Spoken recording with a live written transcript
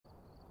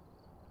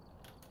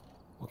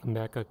Welcome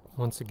back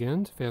once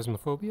again to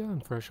Phasmophobia.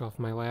 I'm fresh off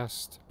my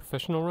last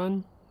professional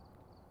run,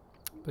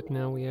 but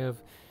now we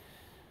have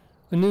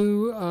a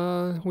new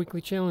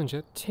weekly challenge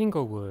at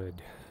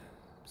Tanglewood.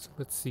 So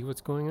let's see what's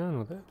going on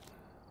with it.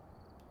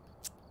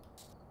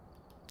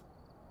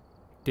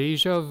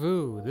 Deja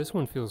Vu. This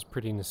one feels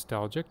pretty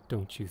nostalgic,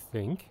 don't you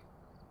think?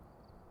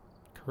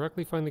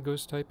 Correctly find the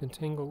ghost type in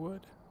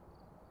Tanglewood.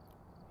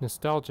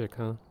 Nostalgic,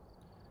 huh?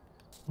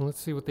 Well,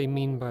 let's see what they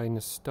mean by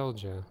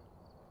nostalgia.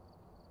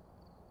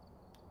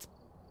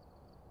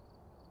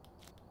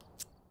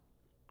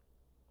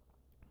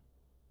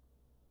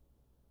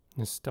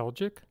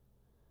 Nostalgic?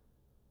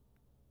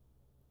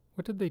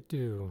 What did they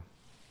do?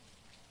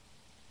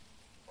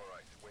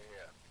 Alright, we're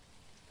here.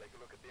 Take a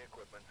look at the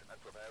equipment and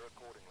prepare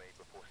accordingly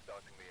before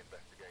starting the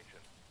investigation.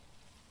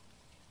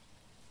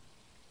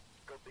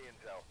 Got the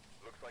intel.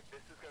 Looks like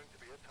this is going to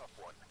be a tough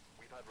one.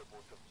 We've had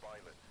reports of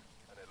violence,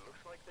 and it looks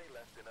like they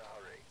left in a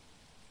hurry.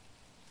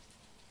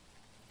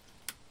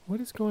 What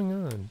is going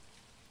on?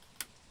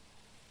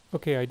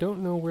 Okay, I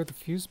don't know where the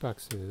fuse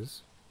box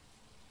is.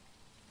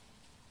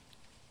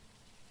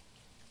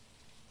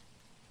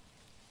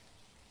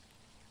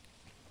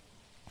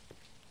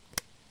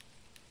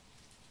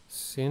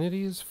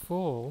 Sanity is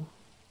full.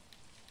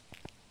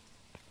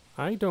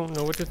 I don't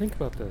know what to think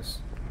about this.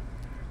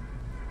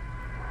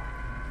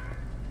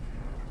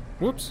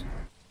 Whoops!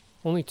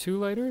 Only 2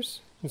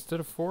 lighters instead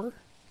of 4?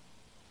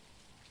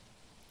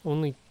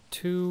 Only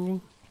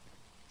 2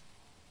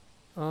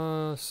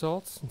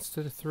 salts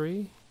instead of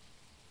 3?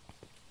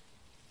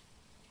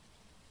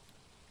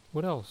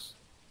 What else?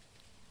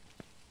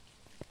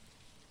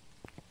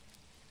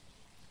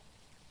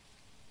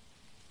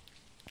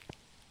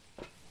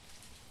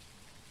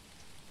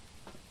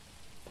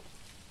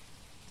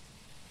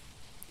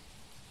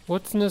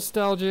 What's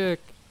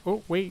nostalgic?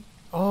 Oh, wait.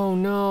 Oh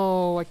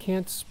no, I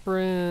can't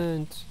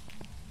sprint.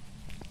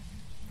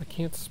 I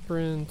can't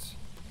sprint.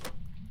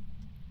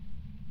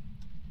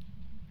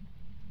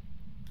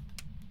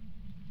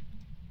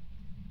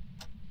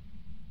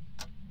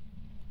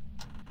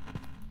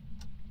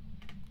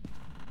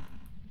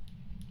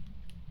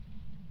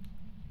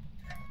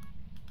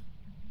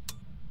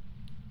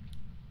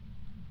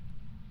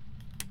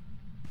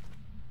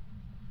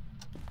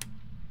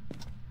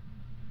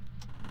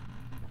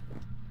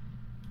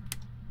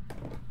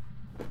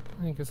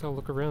 I guess I'll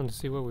look around to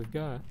see what we've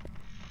got.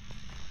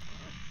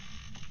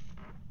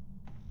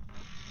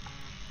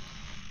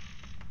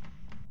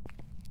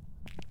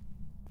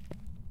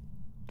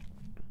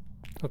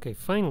 Okay,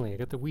 finally, I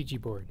got the Ouija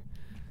board.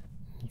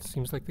 It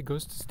seems like the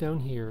ghost is down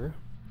here.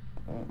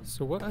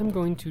 So what I'm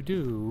going to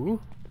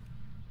do...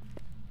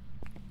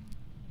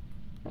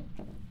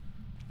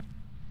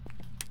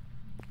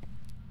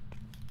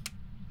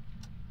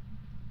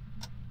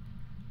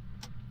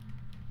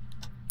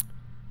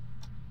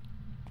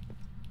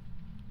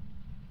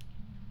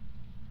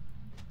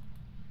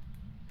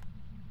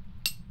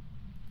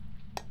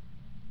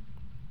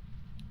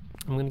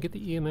 I'm going to get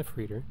the EMF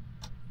reader.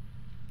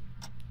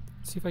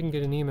 See if I can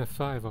get an EMF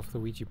 5 off the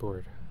Ouija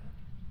board.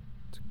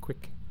 It's a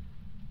quick,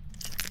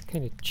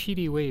 kind of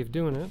cheaty way of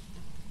doing it,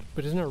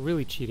 but it's not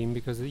really cheating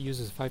because it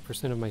uses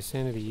 5% of my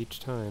sanity each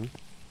time.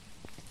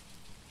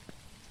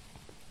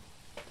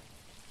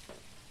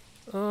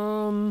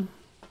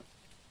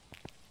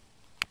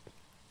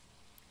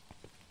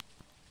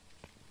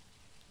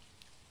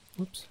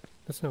 Oops,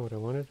 that's not what I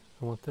wanted.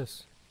 I want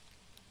this.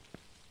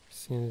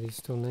 Sanity's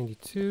still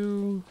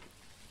 92.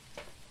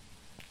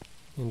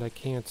 And I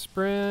can't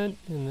sprint,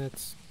 and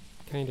that's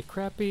kind of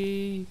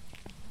crappy.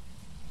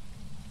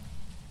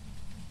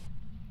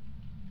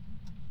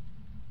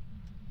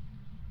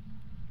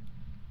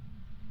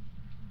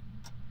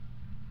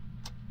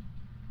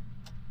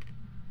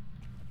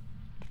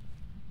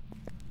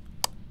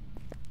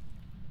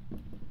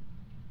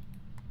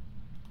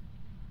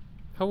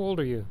 How old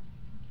are you?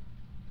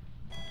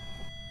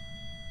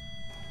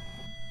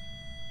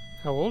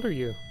 How old are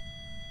you?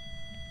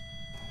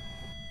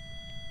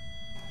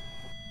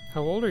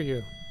 How old are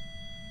you?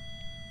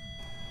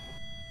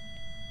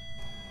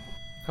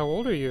 How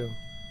old are you?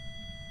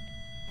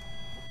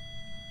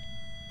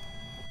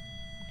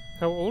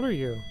 How old are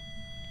you?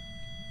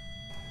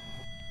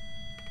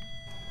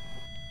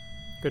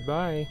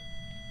 Goodbye.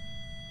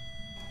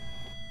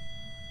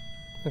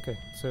 Okay,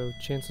 so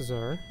chances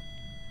are...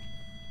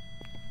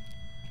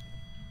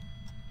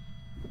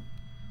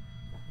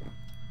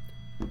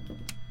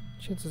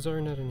 Chances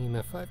are not an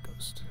EMF 5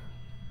 ghost.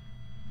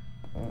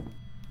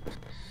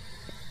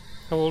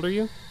 How old are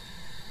you?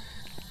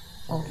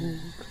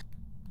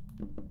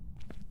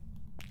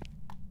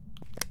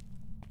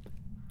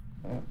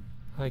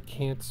 I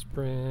can't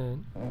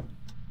sprint.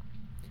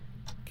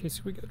 Okay,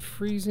 so we got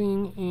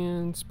freezing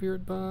and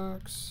spirit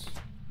box.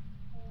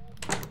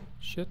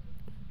 Shit.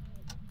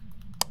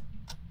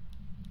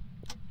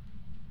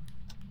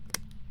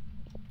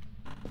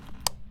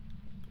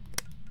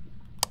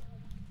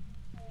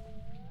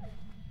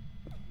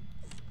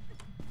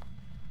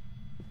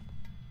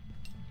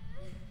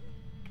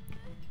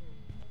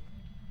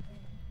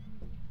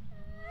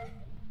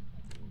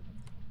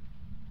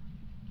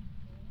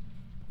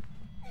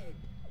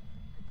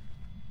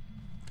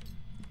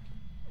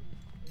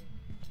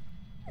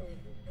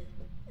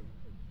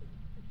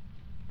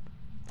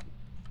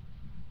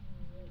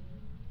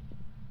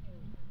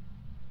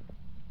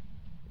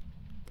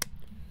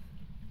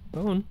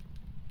 Bone.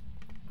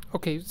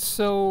 Okay,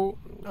 so,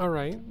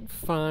 alright,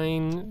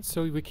 fine.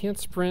 So we can't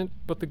sprint,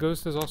 but the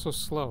ghost is also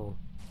slow.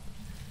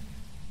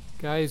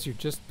 Guys, you're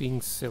just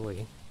being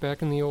silly.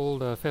 Back in the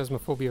old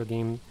Phasmophobia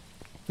game,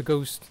 the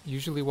ghost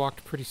usually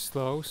walked pretty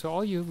slow, so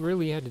all you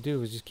really had to do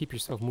was just keep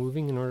yourself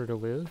moving in order to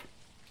live.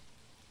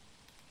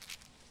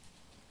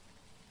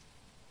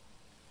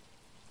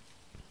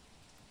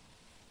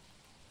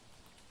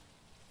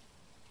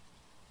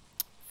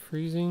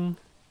 Freezing.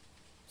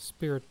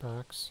 Spirit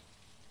box.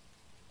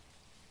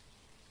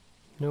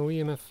 No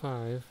EMF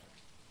 5.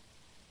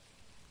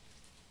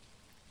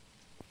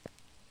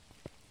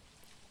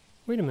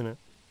 Wait a minute.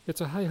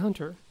 It's a high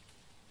hunter.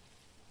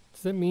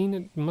 Does that mean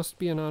it must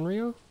be an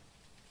Onryo?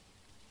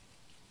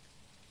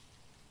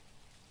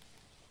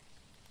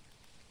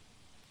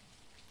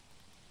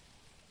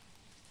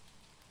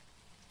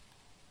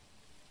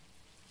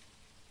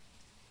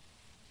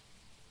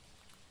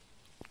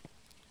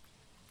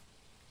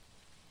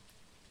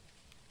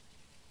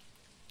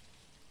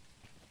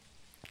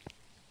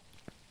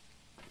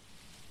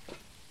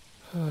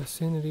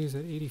 Sanity's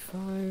at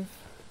 85.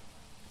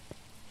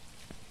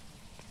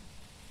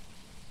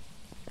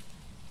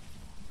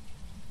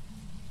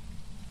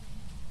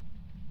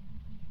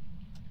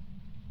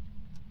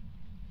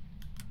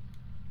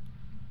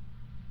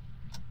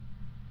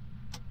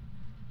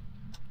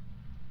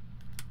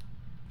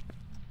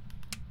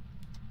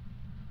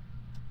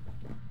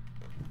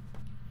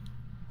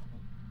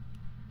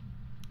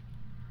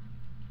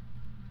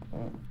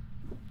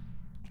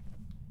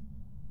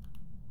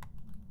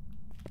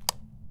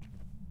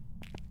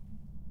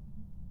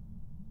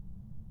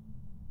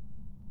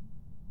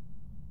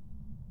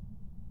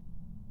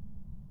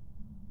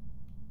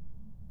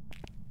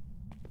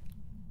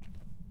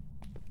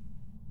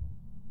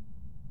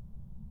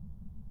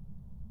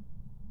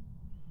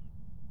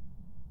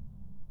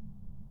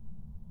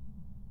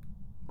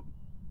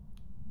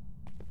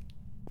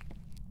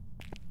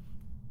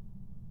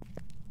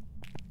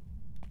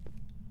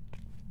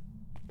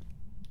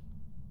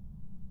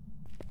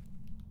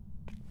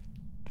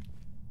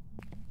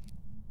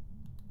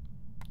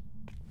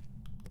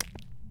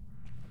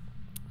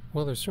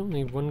 Well, there's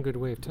certainly one good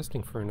way of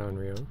testing for an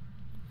Onryo. You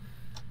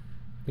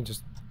can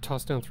just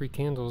toss down 3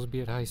 candles,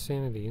 be at high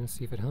sanity, and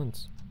see if it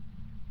hunts.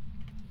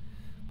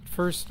 But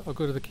first, I'll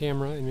go to the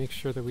camera and make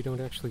sure that we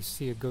don't actually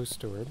see a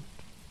ghost orb.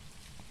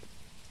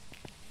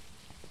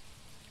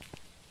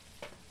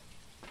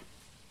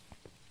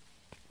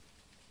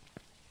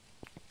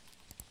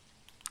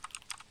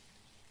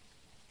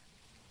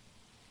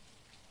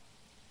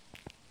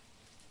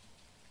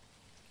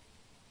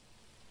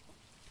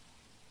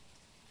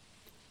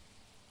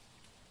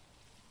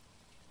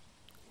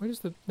 Where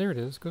is the... There it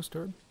is, ghost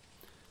orb.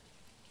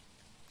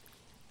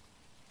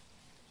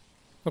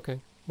 Okay,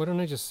 why don't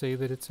I just say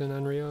that it's an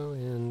Onryo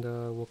and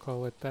we'll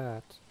call it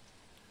that.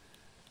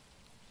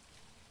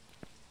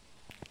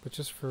 But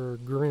just for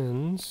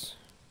grins...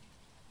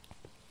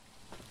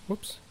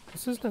 Whoops,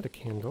 this is not a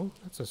candle,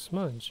 that's a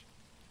smudge.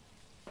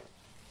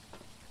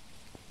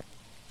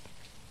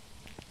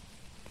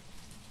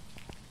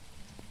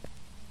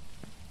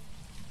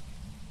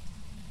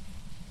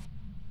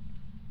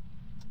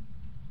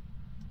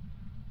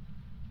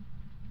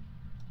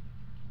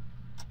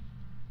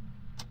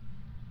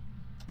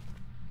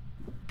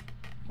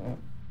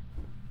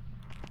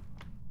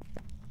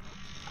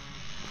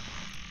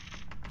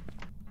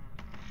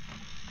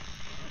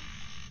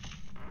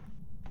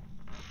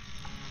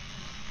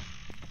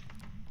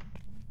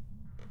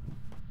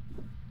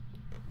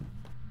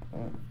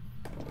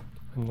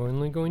 I'm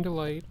only going to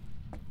light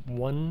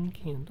 1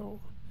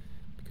 candle,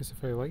 because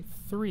if I light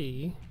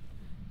 3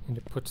 and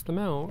it puts them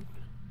out,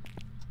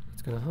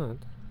 it's going to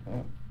hunt.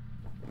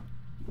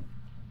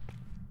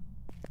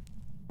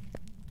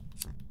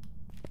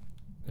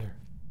 There.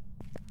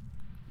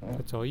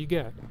 That's all you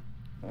get.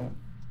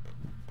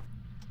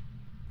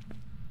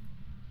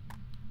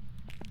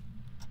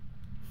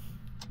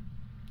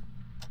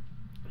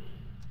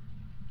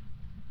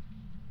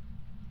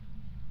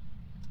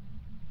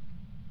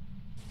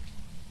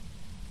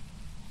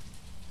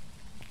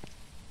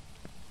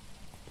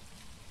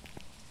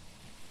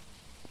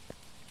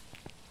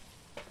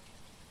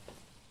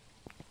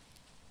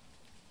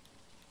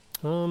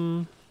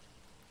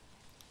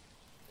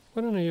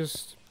 Why don't I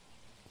just,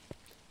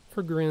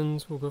 for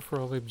grins, we'll go for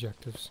all the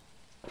objectives.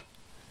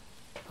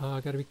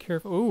 Gotta be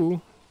careful.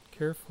 Ooh,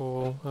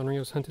 careful.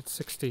 Onryo's hunted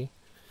 60.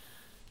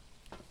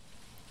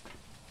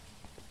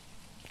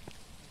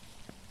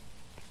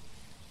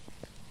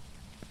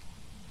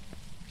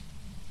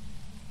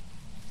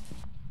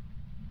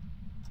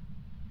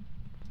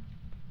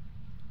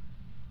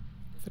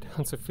 If it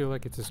hunts, I feel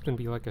like it's just gonna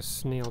be like a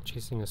snail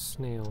chasing a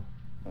snail.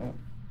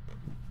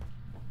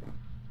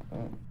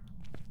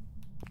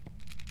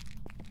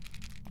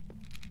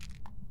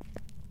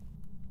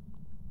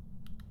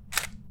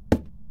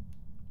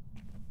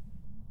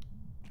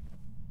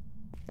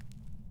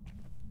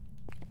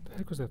 What the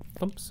heck was that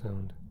thump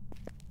sound?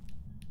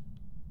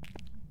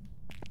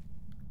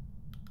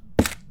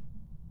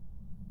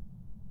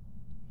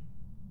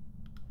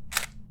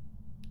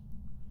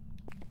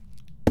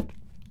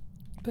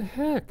 The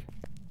heck?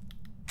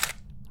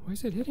 Why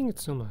is it hitting it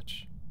so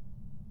much?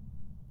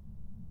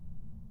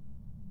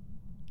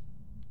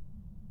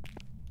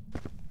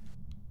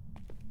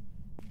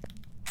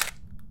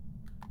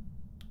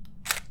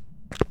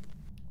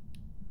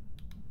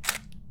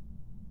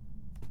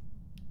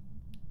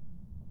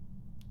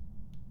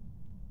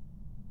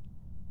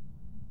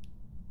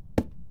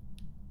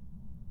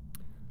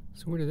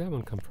 So where did that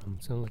one come from?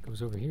 It sounded like it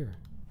was over here.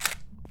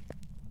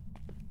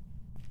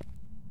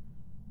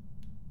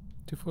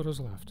 2 photos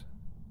left.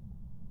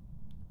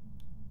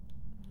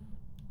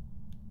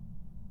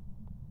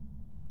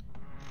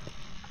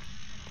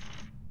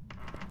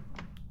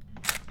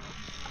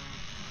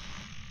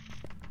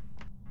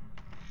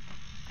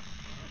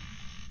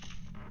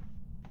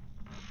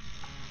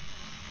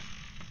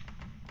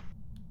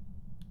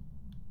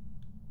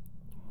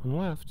 One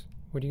left.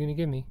 What are you going to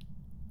give me?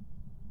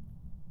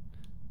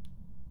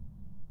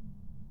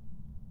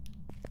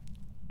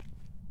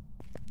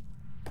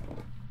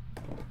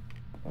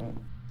 I'll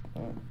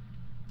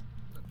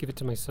give it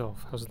to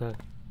myself. How's that?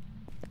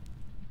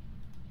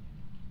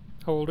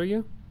 How old are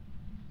you?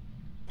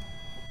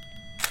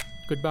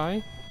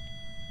 Goodbye?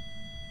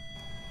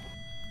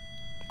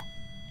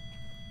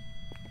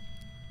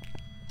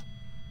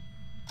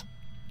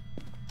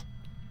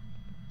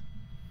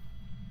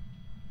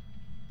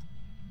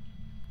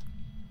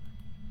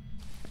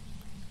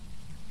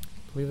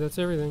 I believe that's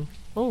everything.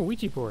 Oh,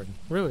 Ouija board.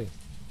 Really?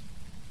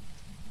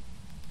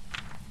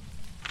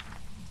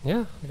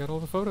 Yeah, I got all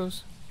the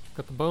photos.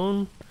 Got the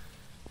bone.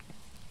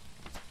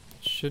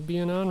 It should be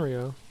an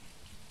Onryo.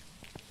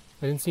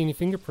 I didn't see any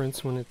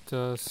fingerprints when it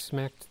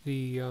smacked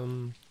the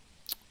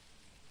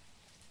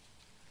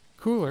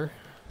cooler.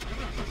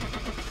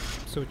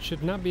 So it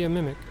should not be a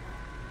mimic.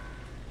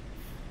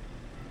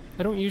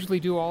 I don't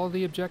usually do all of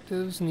the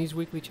objectives in these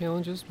weekly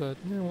challenges, but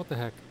what the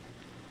heck.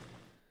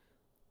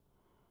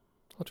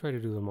 I'll try to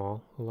do them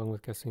all, along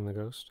with guessing the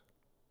ghost.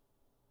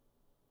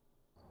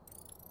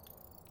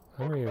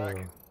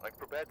 Onryo. I've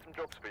prepared some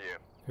jobs for you.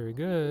 Very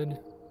good.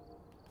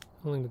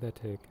 How long did that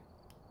take?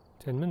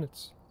 10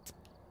 minutes.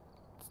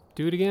 Let's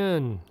do it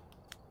again.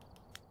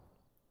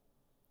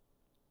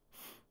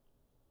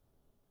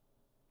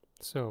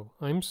 So,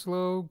 I'm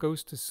slow,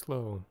 ghost is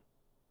slow.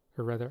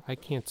 Or rather, I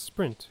can't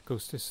sprint,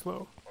 ghost is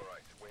slow.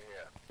 Alright, we're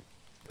here.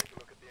 Take a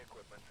look at the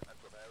equipment and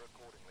prepare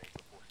accordingly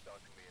before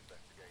starting the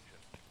investigation.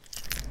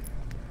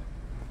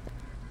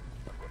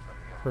 I've got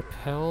something else.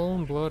 Repel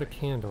and blow out a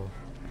candle.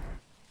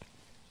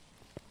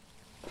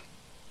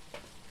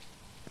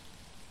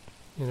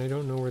 And I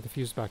don't know where the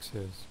fuse box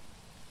is.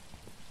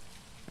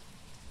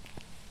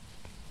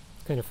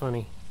 It's kind of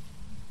funny.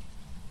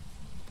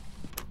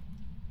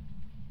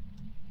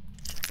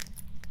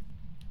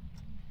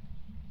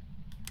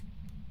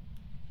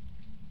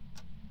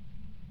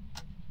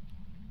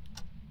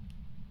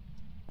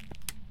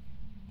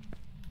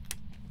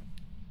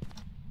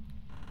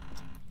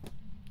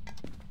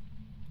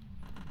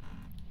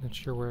 Not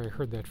sure where I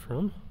heard that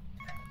from.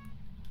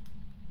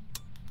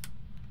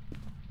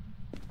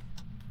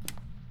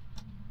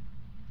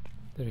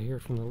 Did I hear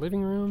it from the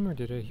living room, or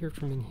did I hear it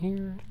from in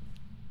here?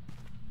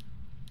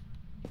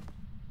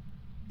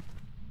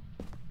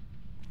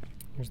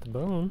 Here's the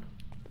bone.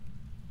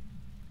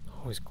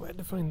 Always glad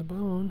to find the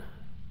bone.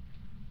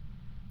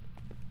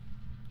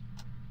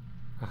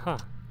 Aha!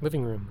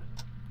 Living room.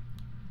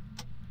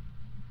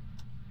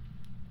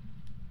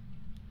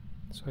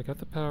 So I got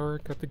the power,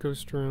 got the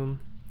ghost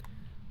room,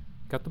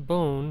 got the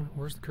bone.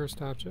 Where's the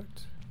cursed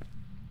object?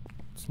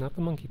 It's not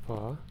the monkey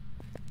paw.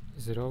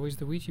 Is it always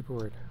the Ouija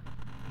board?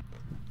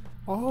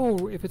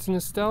 Oh, if it's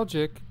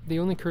nostalgic, the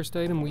only cursed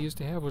item we used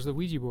to have was the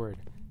Ouija board.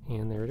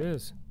 And there it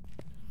is.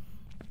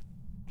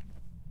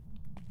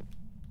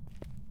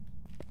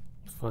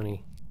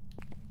 Funny.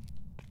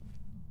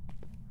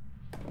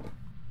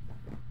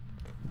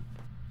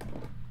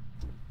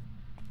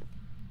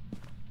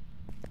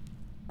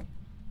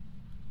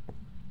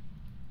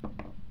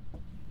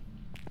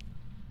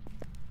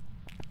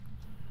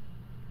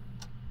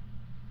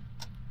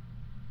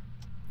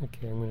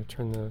 Okay, I'm going to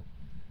turn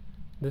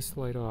this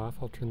light off.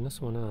 I'll turn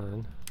this one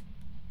on.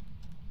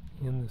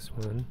 And this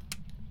one.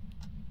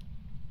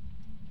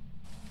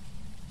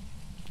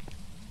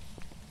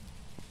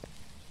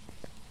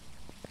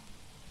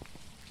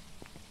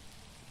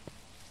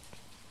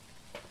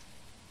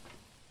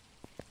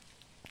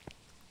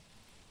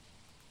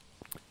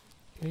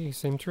 Okay,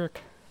 same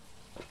trick.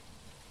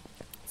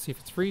 See if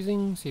it's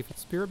freezing, see if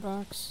it's spirit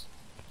box.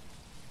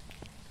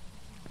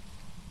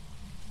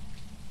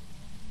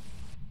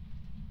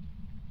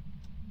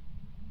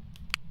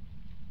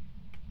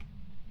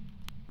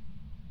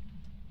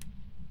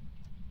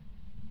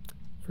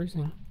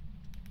 Freezing.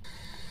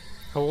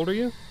 How old are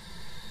you?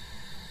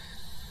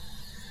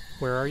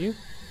 Where are you?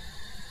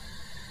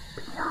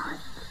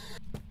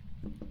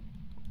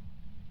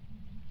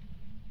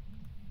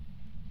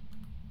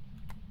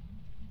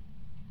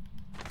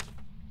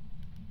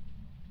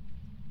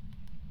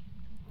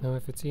 Now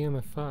if it's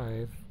EMF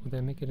 5, would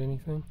that make it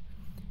anything?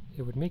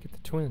 It would make it the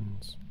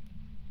twins.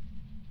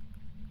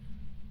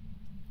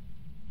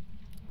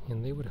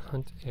 And they would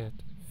hunt at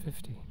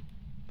 50.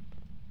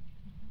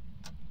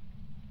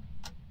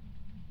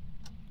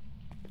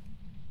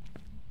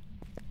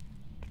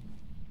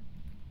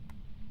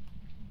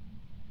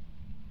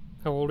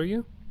 How old are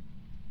you?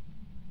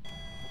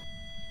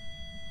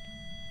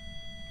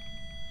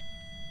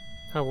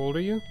 How old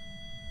are you?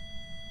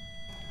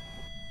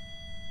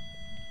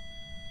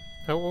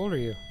 How old are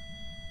you?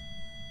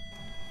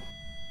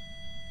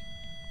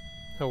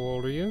 How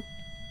old are you?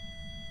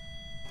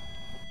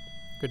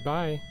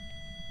 Goodbye.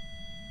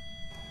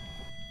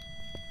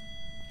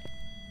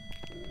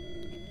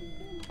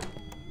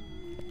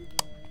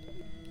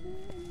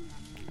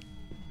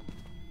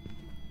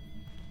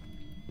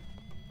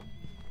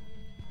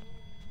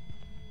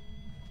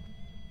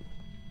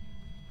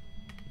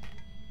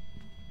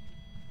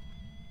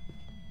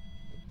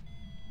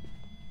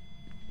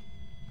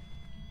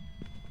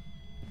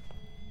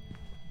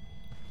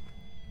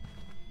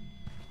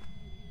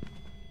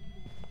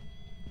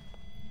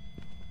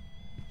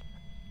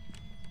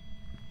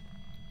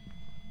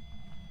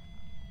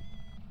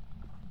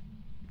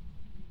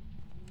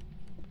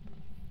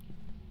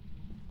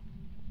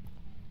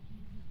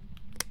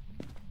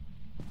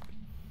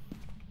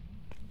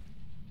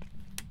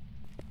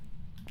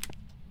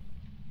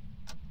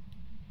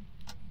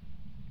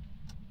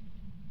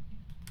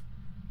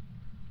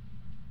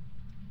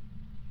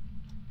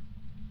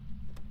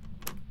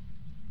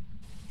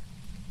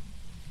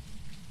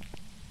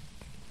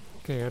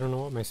 Okay, I don't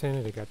know what my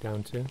sanity got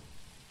down to.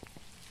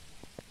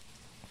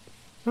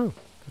 Oh,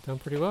 got down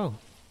pretty low.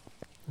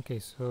 Okay,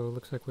 so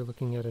looks like we're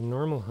looking at a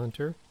normal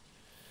hunter.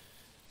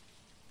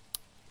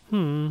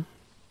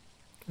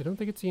 I don't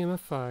think it's EMF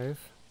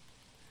 5.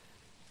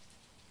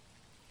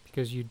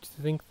 Because you'd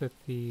think that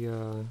the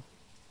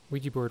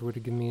Ouija board would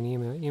have given me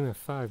an EMF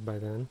 5 by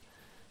then.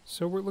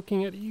 So we're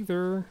looking at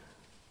either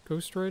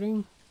ghost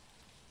writing,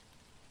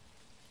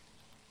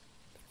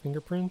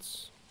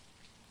 fingerprints,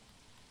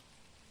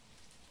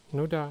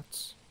 no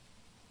dots.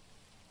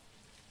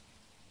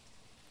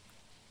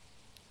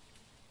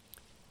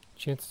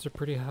 Chances are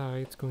pretty high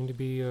it's going to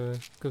be a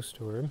ghost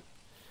orb.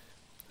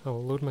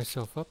 I'll load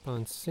myself up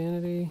on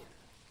sanity.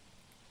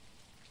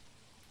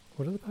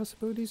 What are the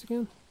possibilities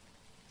again?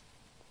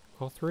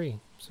 All 3,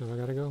 so I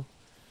gotta go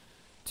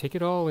take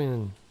it all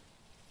in.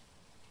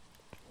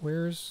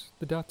 Where's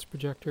the dots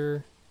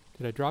projector?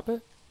 Did I drop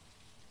it?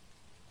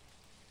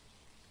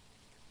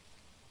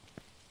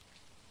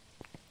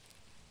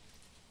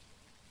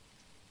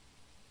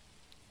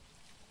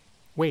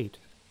 Wait.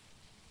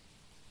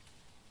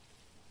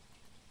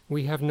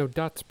 We have no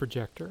dots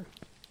projector.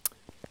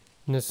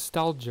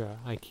 Nostalgia,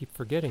 I keep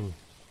forgetting.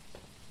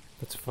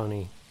 That's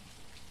funny.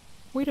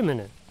 Wait a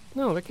minute.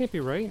 No, that can't be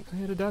right. I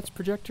had a dots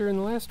projector in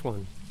the last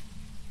one.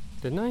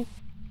 Didn't I?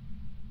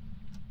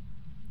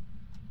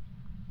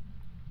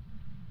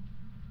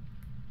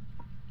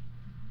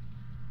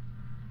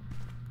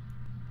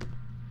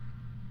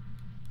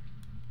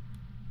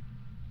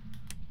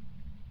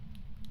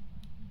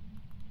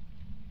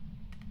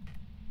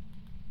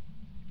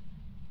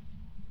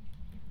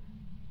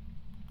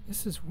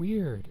 This is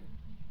weird.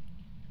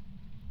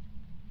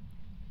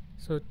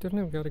 So it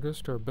definitely got a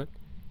ghost orb, but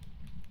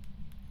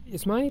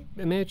is my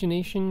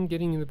imagination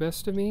getting the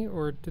best of me,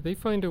 or did they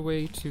find a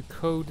way to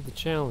code the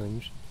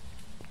challenge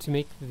to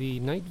make the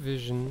night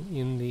vision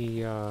in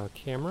the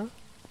camera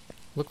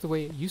look the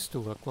way it used to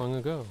look long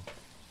ago?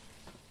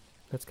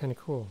 That's kind of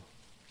cool.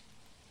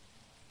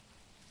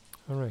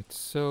 Alright,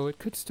 so it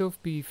could still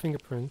be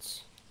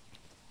fingerprints.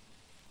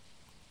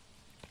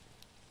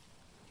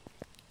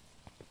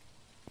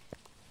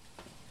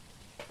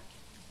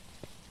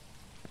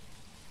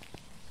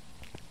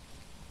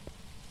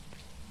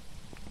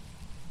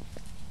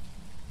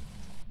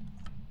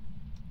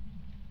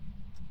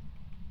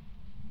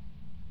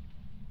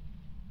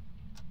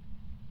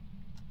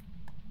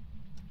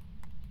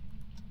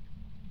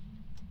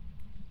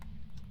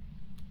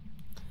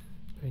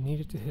 I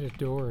needed to hit a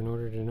door in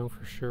order to know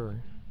for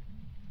sure.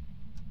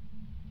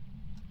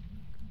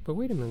 But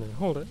wait a minute,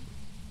 hold it.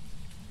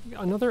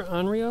 Another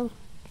Onryo?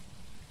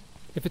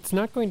 If it's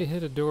not going to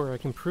hit a door, I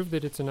can prove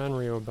that it's an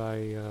Onryo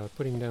by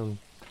putting down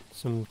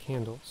some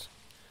candles.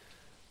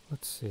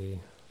 Let's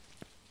see.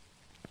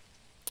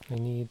 I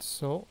need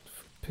salt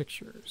for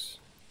pictures.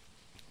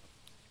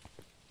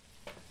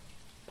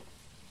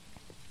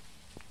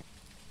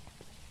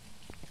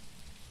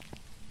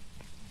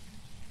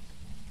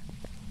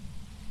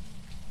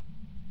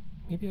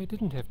 Maybe I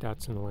didn't have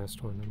dots in the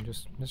last one. I'm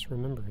just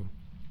misremembering.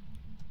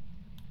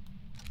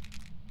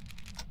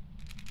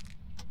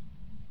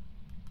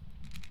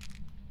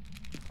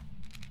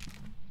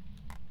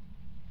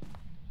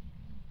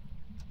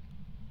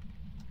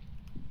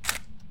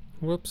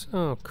 Whoops.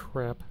 Oh,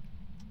 crap.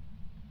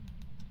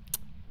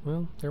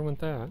 Well, there went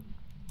that.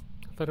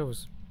 I thought it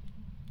was...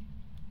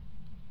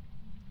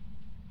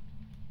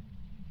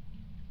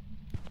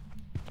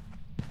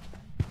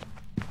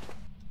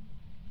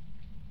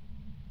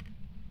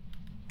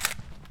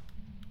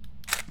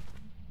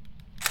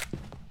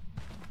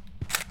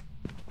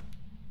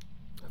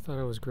 I thought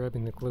I was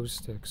grabbing the glow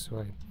stick, so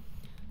I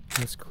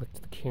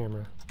misclicked the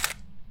camera.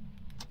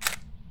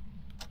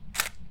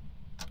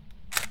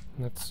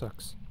 And that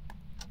sucks.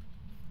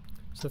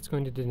 So that's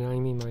going to deny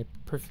me my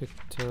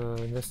perfect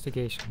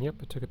investigation. Yep,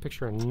 I took a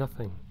picture of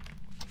nothing.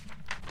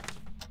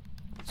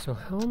 So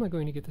how am I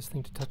going to get this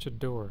thing to touch a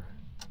door?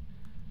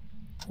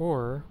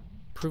 Or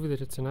prove that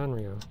it's an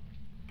Onryo?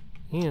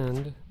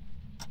 And...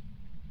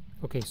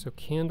 okay, so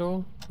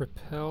candle,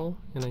 repel,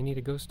 and I need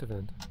a ghost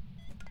event.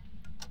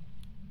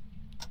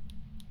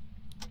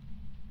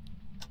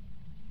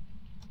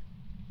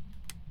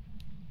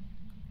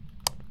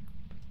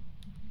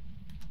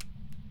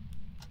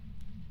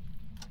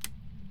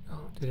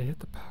 Did it hit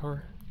the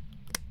power?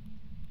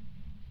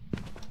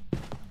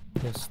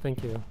 Yes,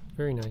 thank you.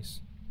 Very nice.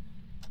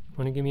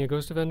 Want to give me a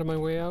ghost event on my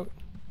way out?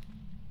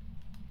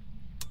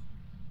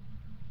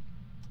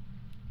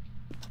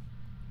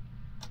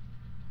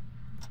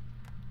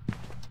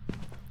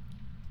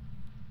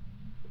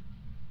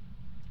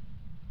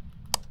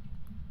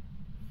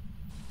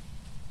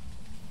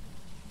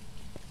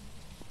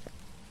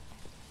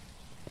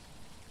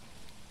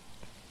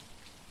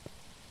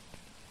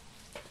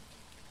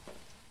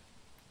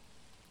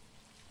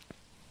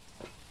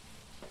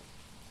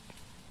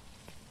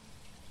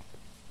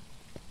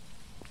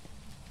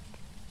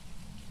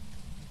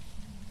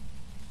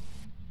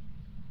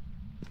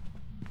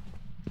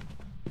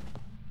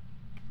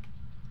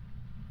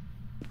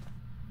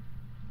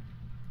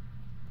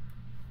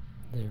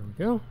 There we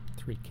go.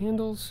 3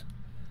 candles.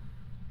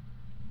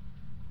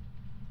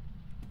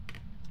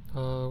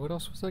 What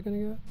else was I gonna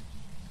get?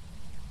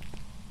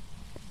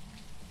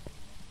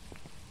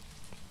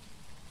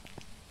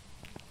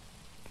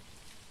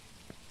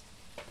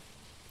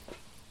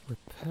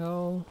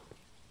 Repel.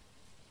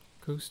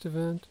 Ghost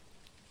event.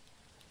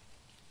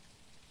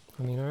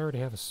 I mean, I already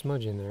have a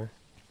smudge in there.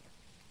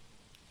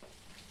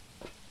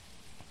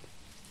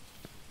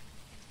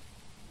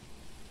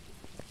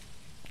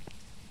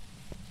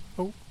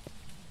 Oh.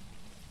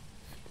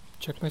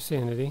 Check my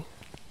sanity.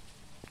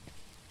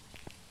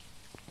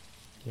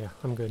 Yeah,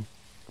 I'm good.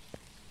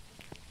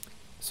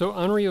 So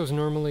Onryos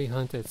normally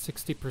hunt at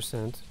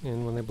 60%,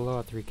 and when they blow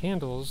out 3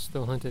 candles,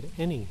 they'll hunt at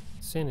any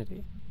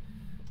sanity.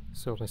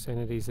 So my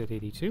sanity's at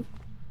 82.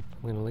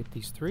 I'm going to light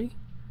these 3,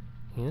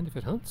 and if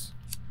it hunts,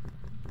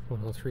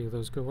 when all 3 of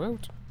those go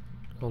out,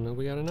 I'll know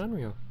we got an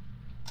Onryo.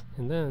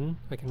 And then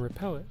I can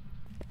repel it.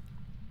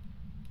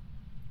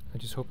 I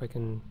just hope I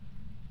can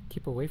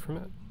keep away from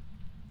it.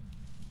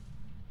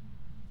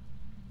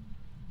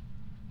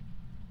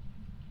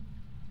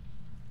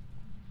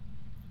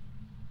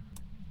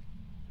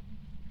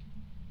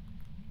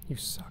 You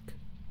suck.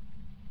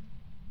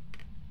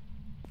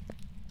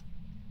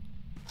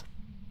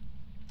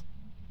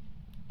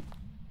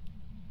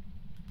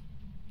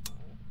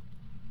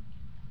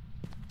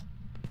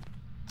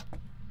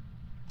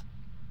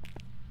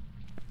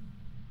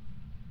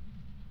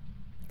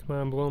 Come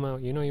on, blow them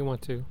out. You know you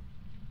want to.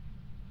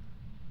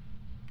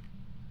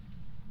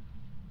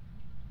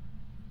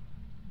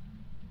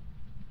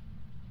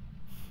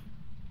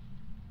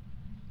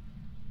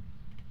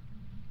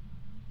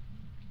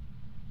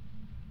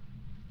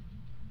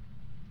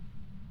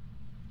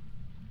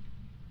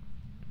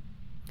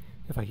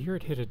 If I hear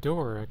it hit a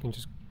door, I can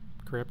just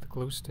grab the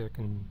glow stick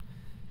and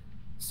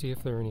see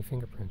if there are any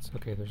fingerprints.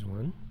 Okay, there's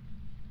one.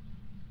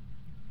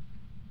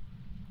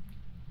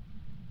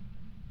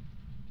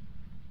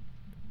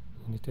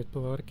 And it did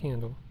blow out a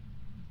candle.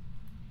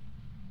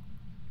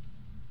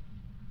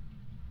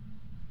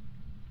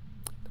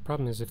 The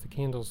problem is if the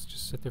candles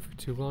just sit there for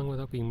too long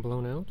without being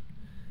blown out,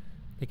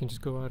 they can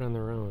just go out on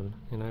their own.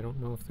 And I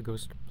don't know if the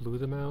ghost blew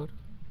them out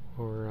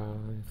or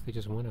if they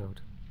just went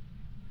out.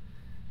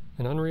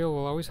 An Onryo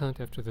will always hunt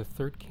after the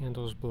 3rd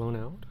candle is blown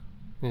out,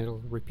 and it'll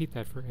repeat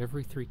that for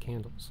every 3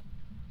 candles.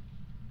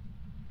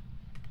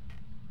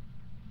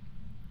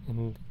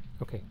 And,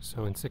 okay,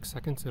 so in 6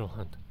 seconds it'll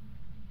hunt.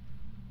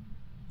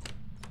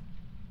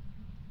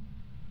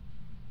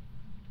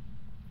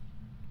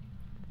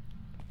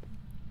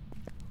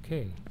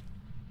 Okay,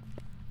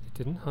 it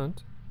didn't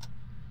hunt,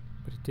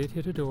 but it did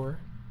hit a door.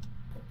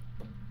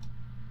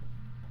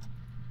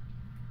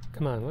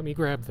 Come on, let me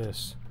grab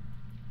this.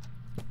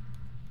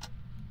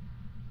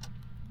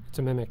 It's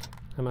a mimic.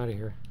 I'm out of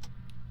here.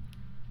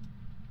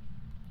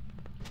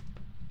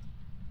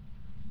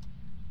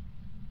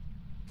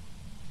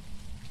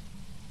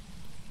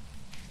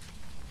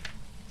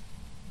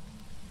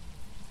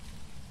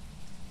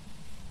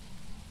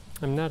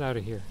 I'm not out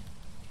of here.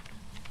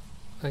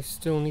 I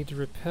still need to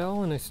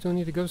repel, and I still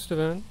need a ghost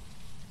event.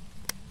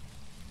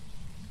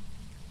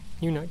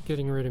 You're not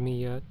getting rid of me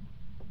yet.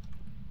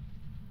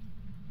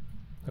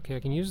 Okay, I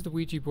can use the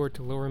Ouija board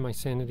to lower my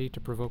sanity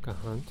to provoke a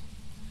hunt.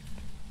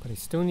 But I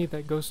still need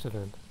that ghost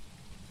event.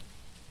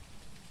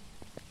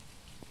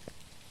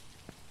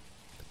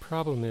 The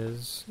problem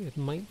is, it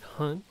might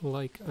hunt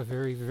like a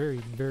very, very,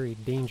 very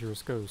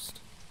dangerous ghost.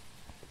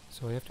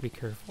 So I have to be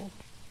careful.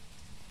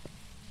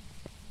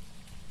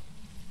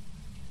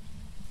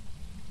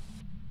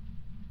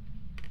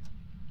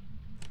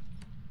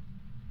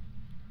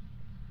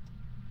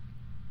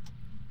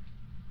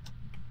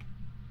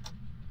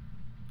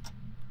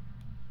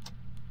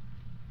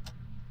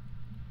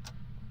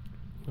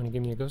 Want to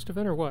give me a ghost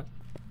event or what?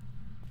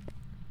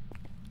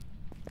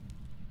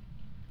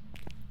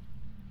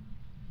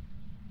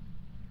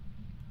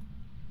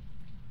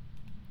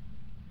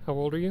 How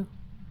old are you?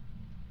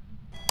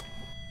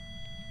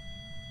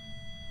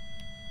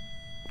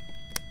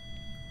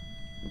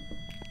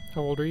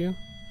 How old are you?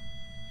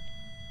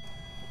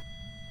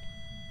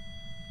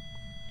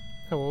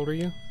 How old are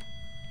you?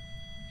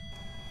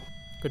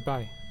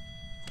 Goodbye.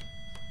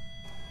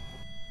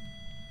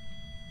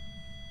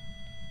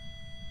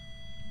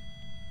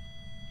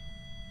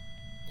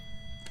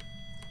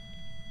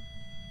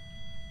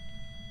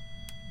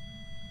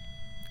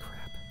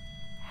 Crap.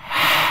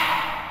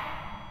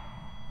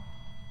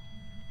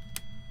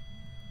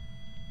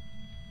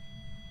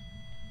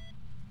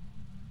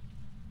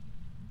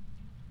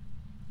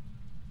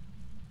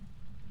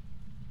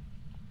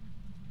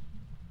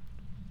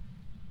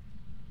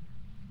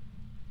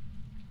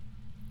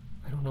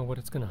 I don't know what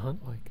it's gonna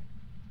hunt like.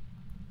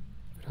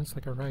 If it hunts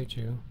like a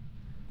Raiju,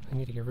 I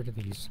need to get rid of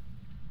these.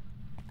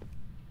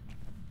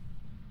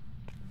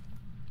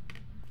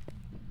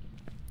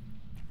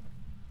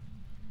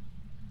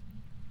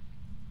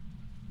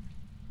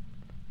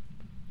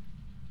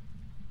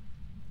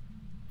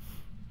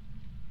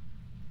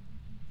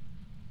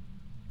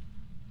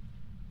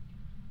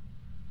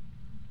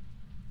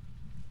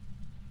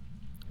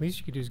 Least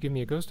you could do is give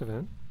me a ghost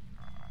event.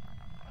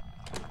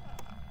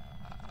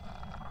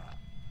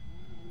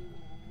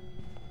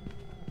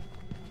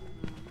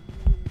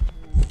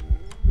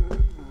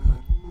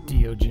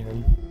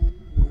 Deogen.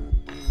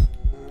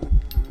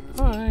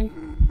 Hi.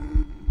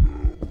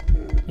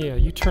 Yeah,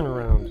 you turn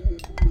around.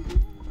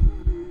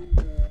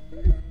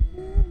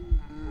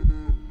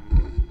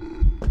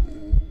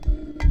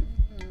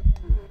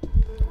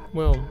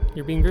 Well,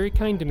 you're being very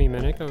kind to me,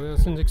 Minnick. I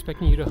wasn't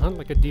expecting you to hunt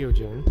like a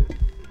Deogen.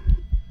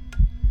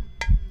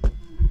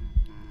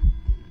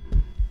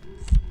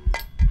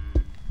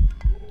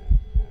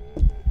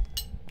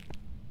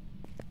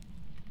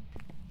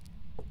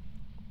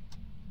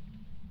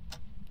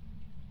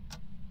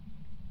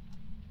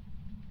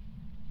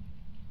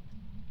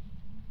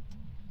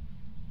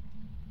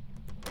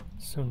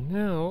 So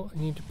now I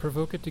need to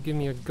provoke it to give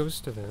me a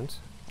ghost event.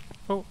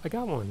 Oh, I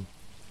got one.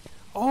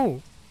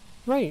 Oh,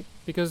 right,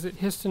 because it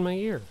hissed in my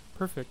ear.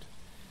 Perfect.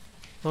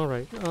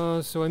 Alright,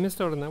 so I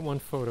missed out on that one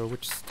photo,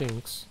 which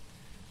stinks.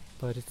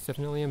 But it's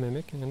definitely a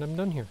mimic, and I'm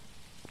done here.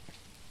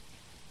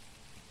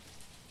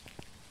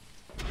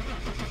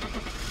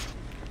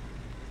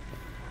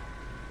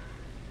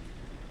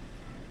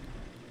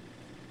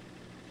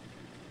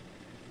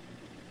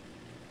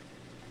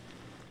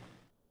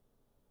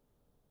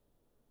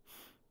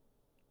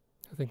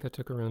 I think that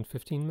took around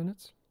 15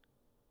 minutes.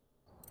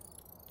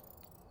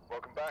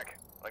 Welcome back.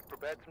 I've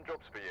prepared some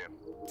jobs for you.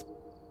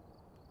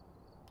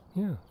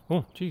 Yeah.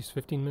 Oh, geez,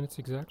 15 minutes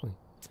exactly.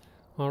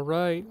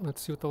 Alright,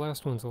 let's see what the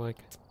last one's like.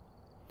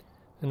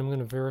 And I'm going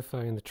to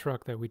verify in the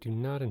truck that we do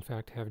not, in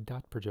fact, have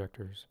dot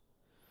projectors.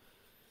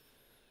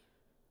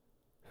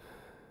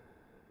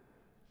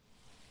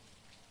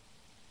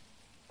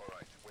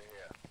 Alright, we're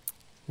here.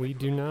 We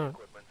do not.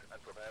 Equipment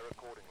and prepare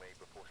accordingly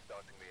before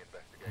starting the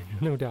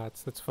investigation. No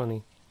dots, that's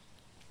funny.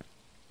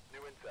 New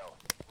intel.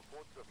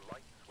 Reports of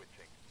light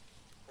switching.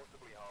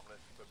 Possibly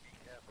harmless, but be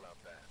careful out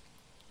there.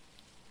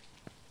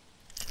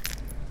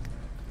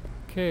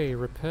 Okay,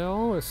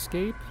 repel,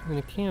 escape, and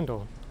a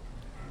candle.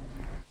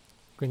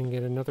 Gonna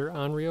get another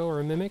Onryo or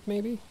a mimic,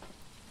 maybe?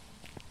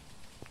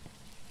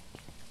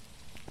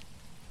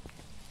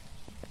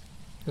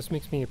 This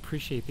makes me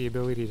appreciate the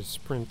ability to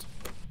sprint.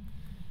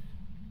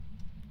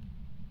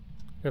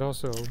 It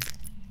also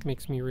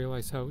makes me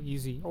realize how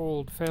easy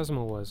old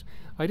Phasmo was.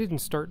 I didn't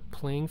start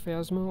playing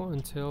Phasmo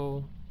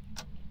until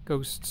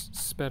ghosts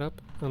sped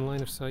up on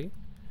line of sight.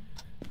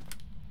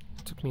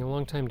 It took me a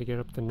long time to get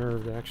up the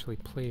nerve to actually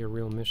play a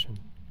real mission.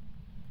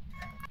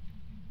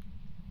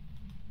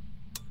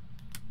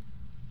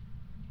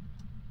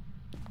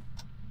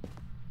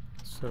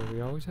 So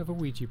we always have a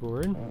Ouija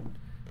board,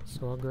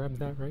 so I'll grab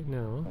that right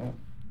now.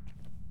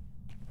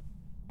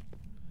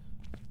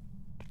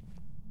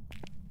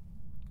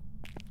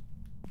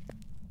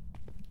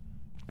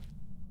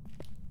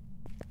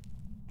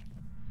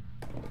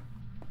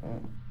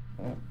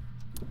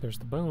 There's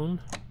the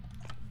bone.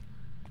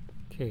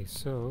 Okay,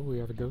 so we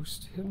have a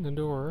ghost hitting the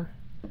door,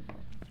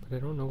 but I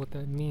don't know what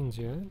that means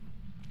yet.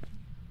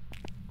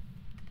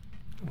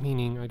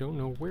 Meaning I don't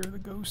know where the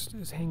ghost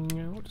is hanging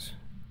out.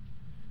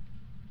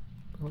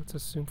 But let's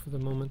assume for the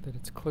moment that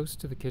it's close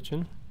to the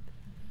kitchen.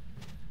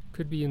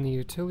 Could be in the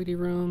utility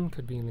room,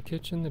 could be in the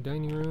kitchen, the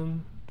dining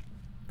room,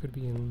 could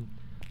be in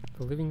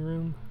the living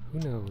room, who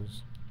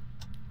knows?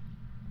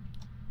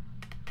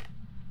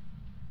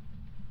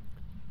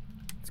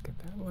 Let's get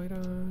that light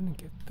on and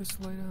get this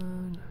light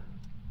on.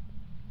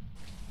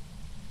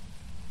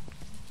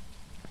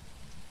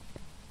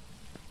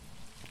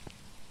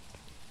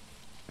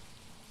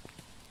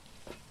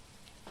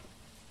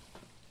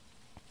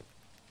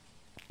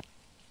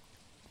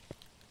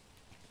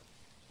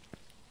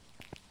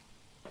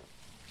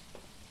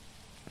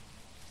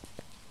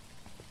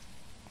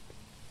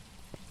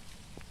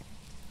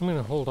 I'm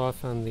gonna hold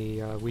off on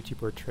the Ouija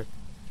board trick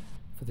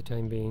for the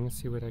time being and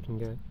see what I can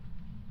get.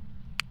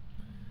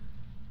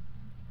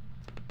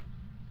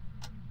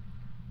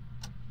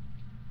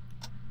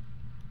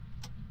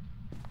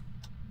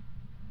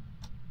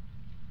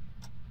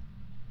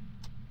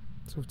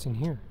 So what's in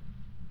here?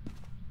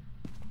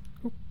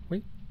 Oh,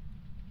 wait.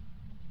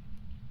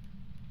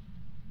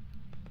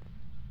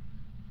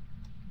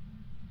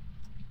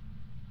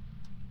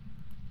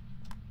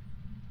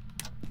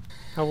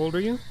 How old are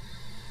you?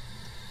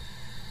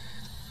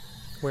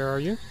 Where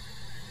are you?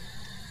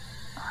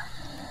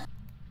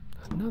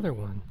 Another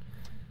one.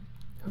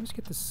 I always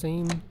get the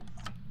same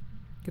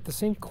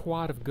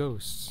quad of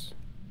ghosts.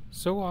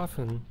 So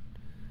often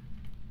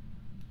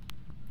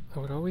I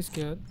would always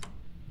get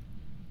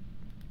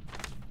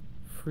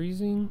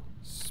freezing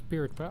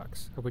spirit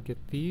box. I would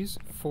get these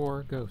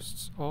 4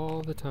 ghosts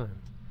all the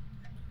time.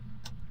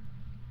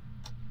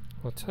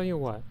 I'll tell you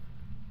what.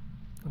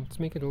 Let's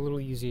make it a little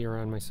easier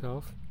on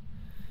myself.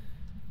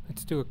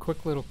 Let's do a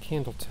quick little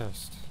candle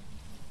test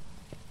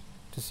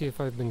to see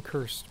if I've been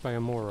cursed by a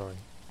Moroi.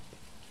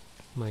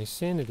 My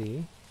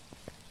sanity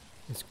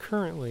is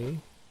currently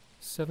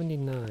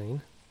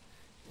 79,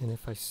 and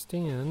if I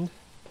stand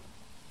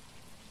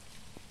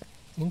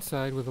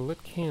inside with a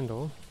lit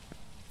candle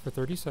for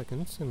 30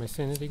 seconds and my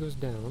sanity goes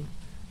down,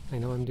 I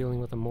know I'm dealing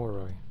with a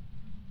Moroi.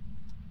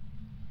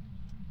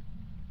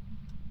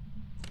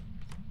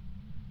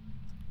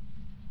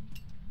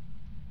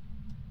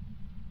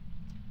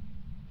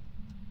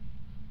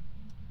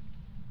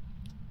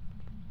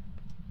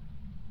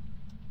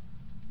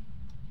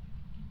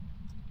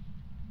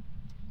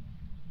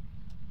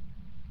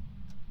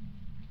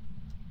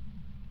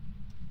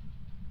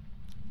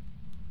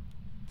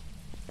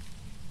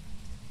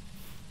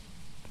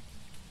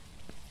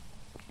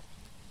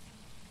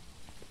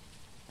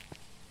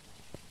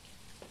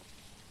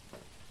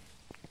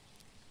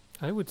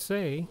 I would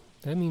say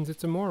that means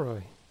it's a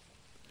Moroi.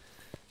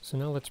 So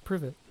now let's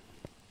prove it.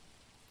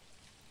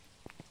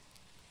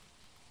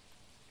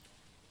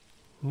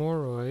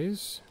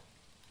 Morois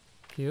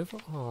give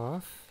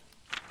off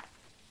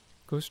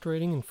ghost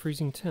writing and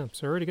freezing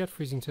temps. I already got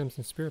freezing temps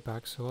and spirit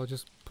box, so I'll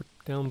just put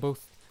down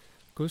both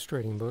ghost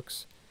writing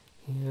books.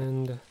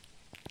 And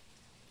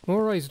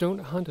Morois don't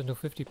hunt until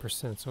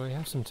 50%, so I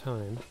have some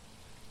time.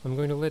 I'm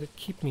going to let it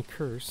keep me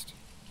cursed.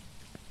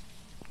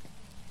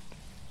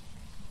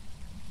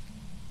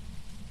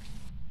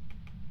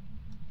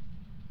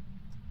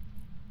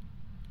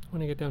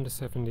 When I get down to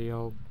 70,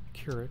 I'll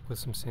cure it with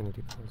some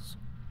sanity pills.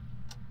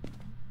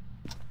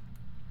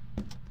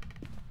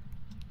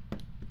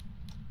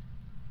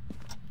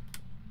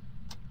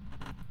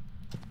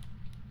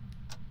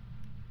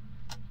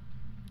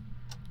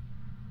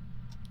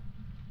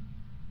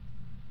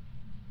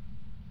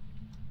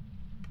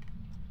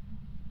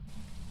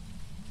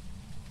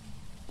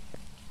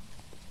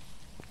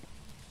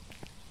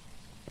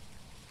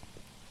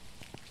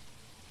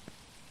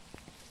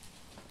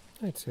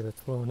 I'd say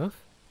that's low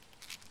enough.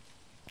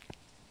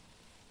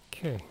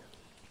 Okay.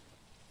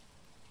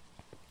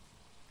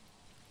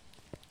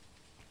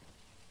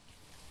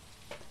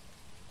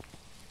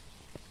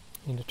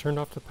 Need to turn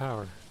off the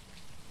power.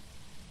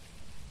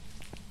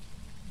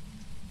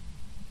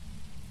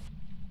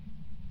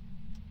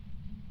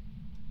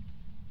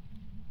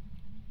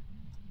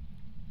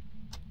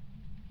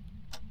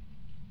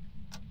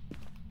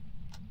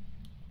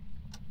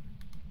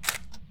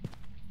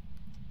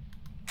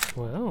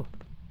 Wow.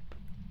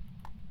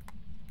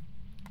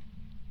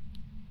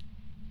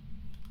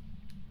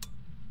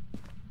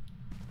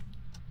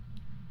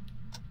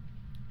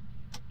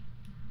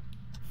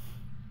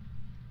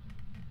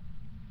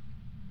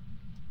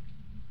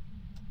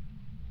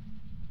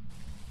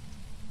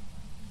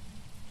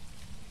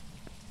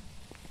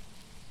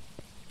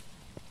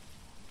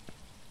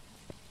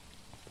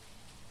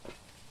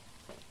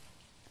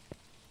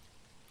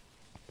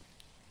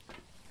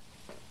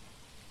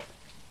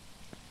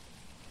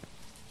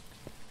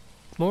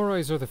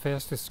 Morois are the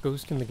fastest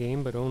ghost in the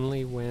game, but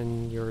only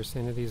when your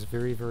sanity is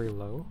very, very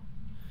low.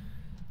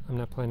 I'm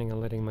not planning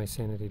on letting my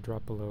sanity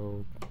drop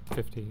below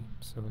 50,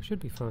 so I should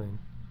be fine.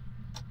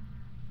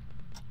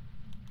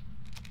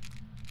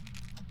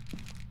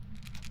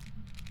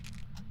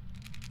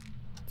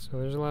 So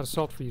there's a lot of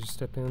salt for you to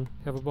step in.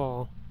 Have a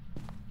ball.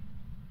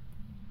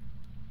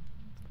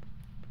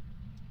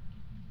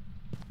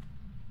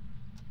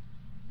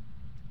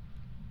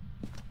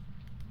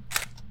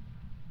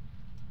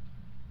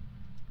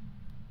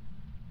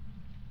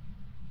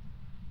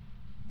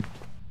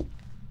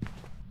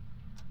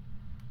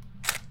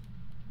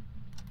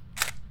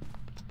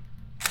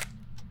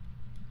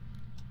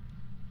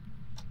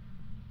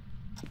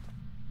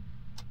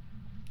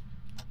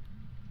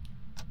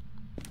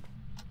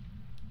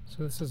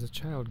 So this is a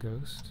child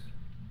ghost.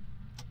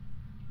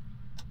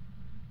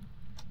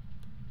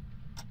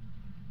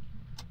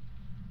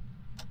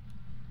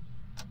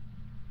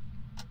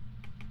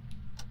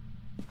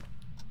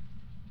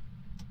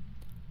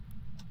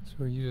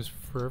 So are you just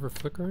forever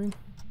flickering?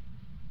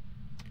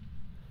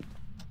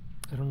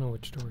 I don't know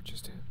which door it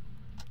just hit.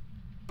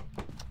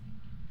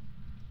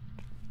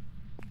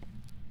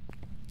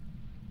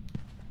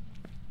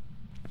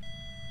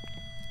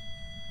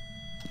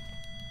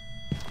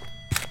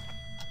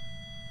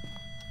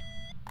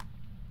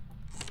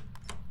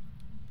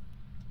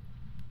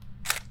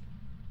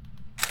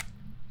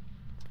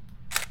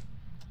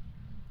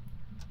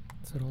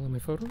 Is that all of my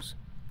photos?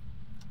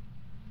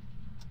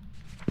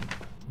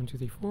 1, 2,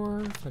 3,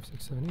 4, 5,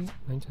 6, 7, 8,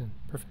 9, 10.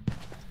 Perfect.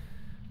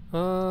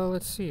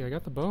 Let's see. I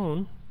got the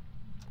bone.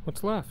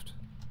 What's left?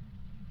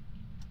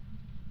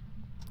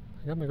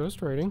 I got my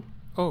ghost writing.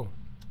 Oh.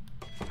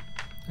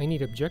 I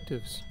need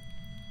objectives.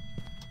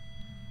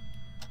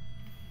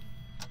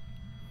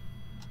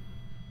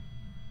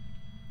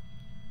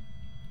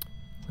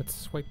 Let's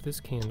swipe this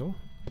candle.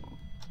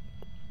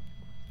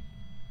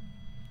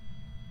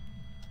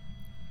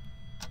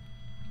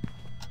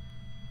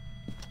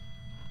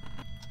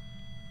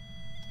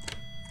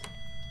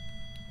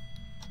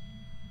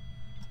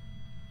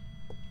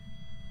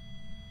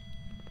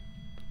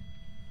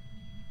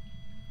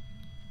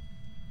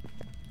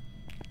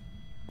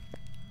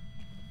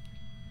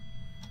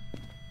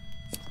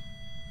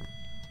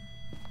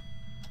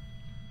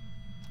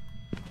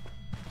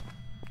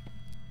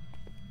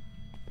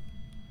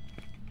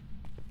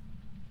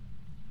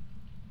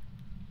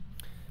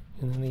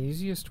 And then the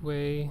easiest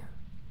way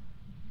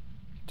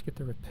to get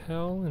the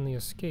repel and the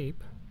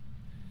escape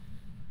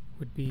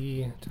would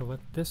be to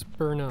let this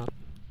burn up.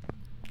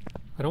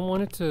 I don't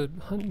want it to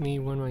hunt me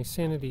when my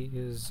sanity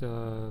is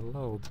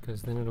low,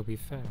 because then it'll be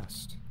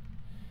fast.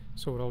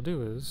 So what I'll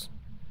do is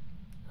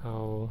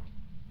I'll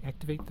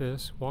activate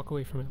this, walk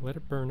away from it, let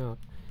it burn up,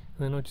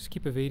 and then I'll just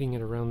keep evading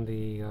it around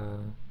the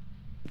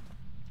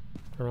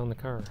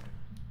car.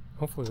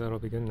 Hopefully that'll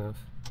be good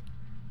enough.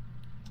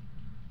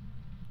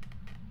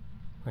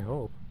 I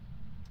hope.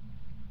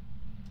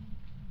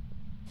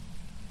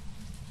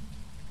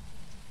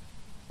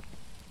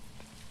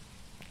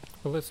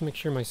 But let's make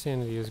sure my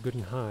sanity is good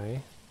and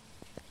high.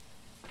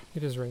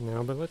 It is right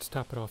now, but let's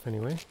top it off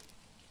anyway.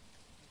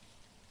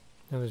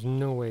 Now there's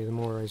no way the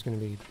Moroi is going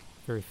to be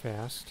very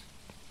fast.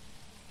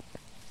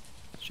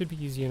 Should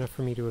be easy enough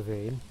for me to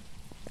evade.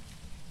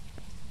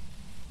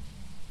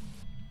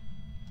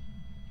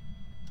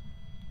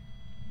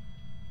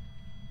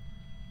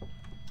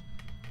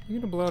 You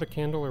gonna blow out a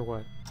candle or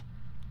what?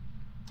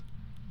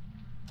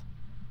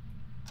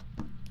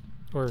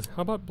 Or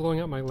how about blowing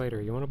out my lighter?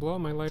 You wanna blow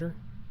out my lighter?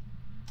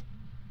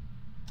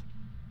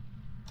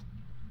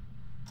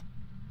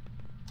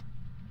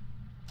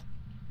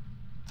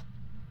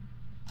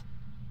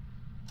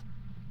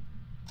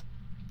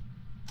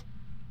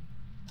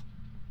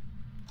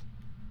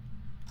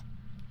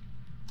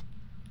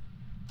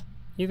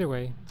 Either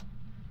way,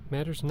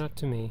 matters not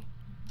to me.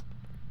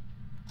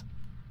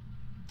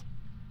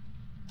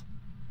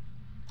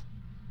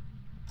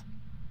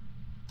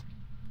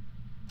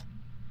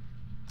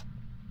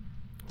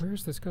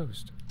 Where's this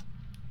ghost?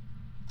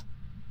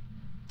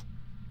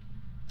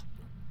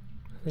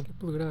 I think it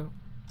blew it out.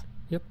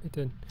 Yep, it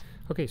did.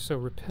 Okay, so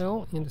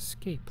repel and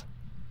escape.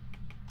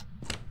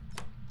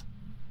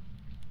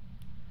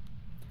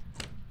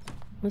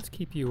 Let's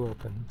keep you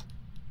open.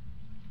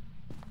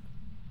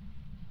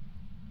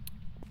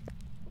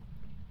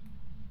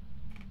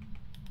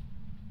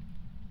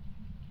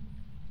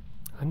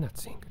 I'm not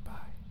saying goodbye.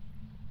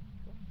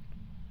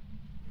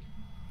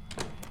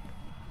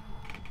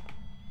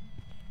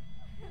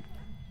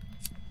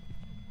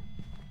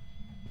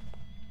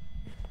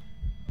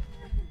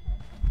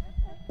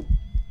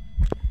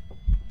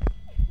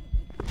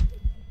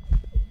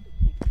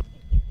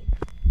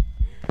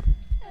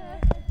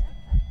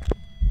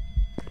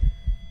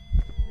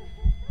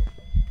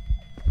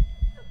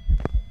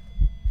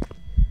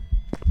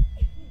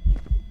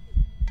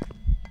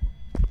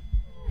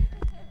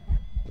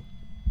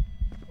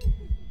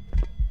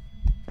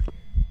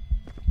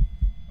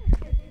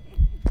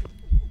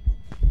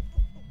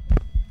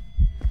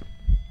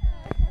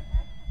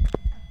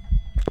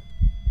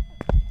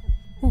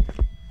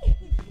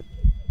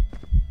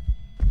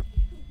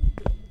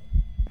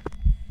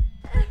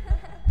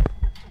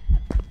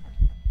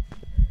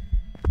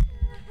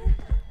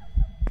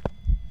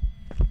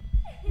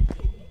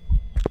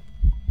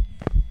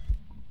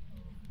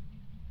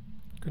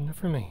 Good enough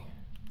for me.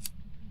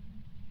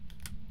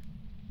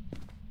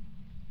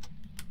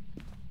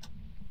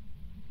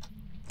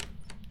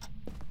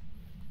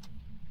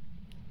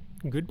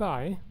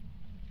 Goodbye.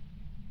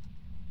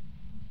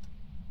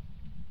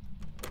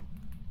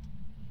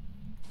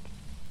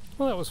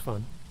 Well, that was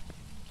fun.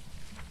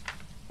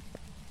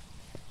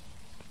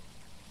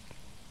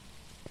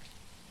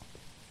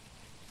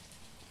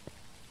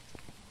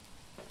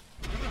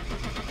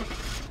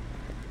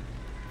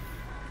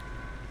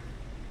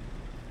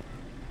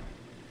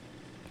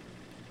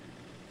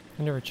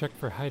 I never checked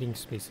for hiding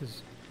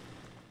spaces.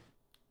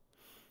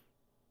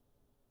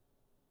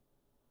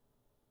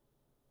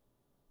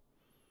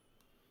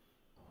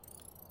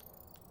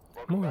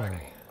 Welcome Moroi.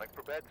 back. I've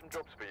prepared some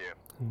jobs for you.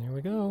 And there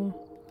we go.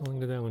 How long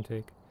did that one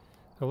take?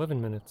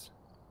 11 minutes.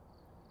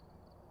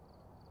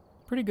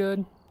 Pretty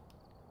good.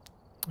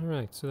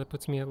 Alright, so that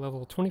puts me at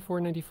level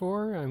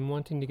 2494. I'm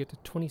wanting to get to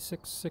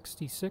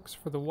 2666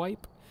 for the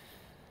wipe.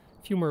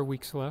 A few more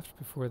weeks left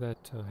before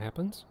that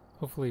happens.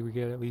 Hopefully we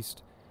get at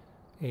least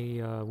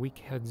a week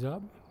heads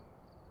up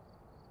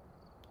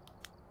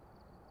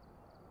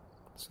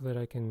so that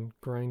I can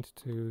grind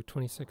to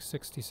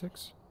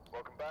 2666.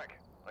 Welcome back.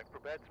 I've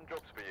prepared some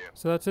jobs for you.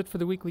 So that's it for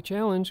the weekly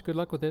challenge. Good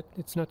luck with it.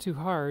 It's not too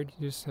hard.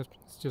 You just have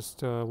it's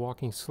just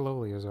walking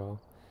slowly is all.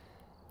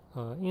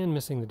 And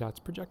missing the dots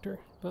projector,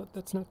 but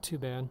that's not too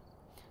bad.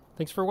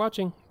 Thanks for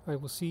watching. I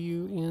will see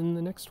you in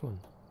the next one.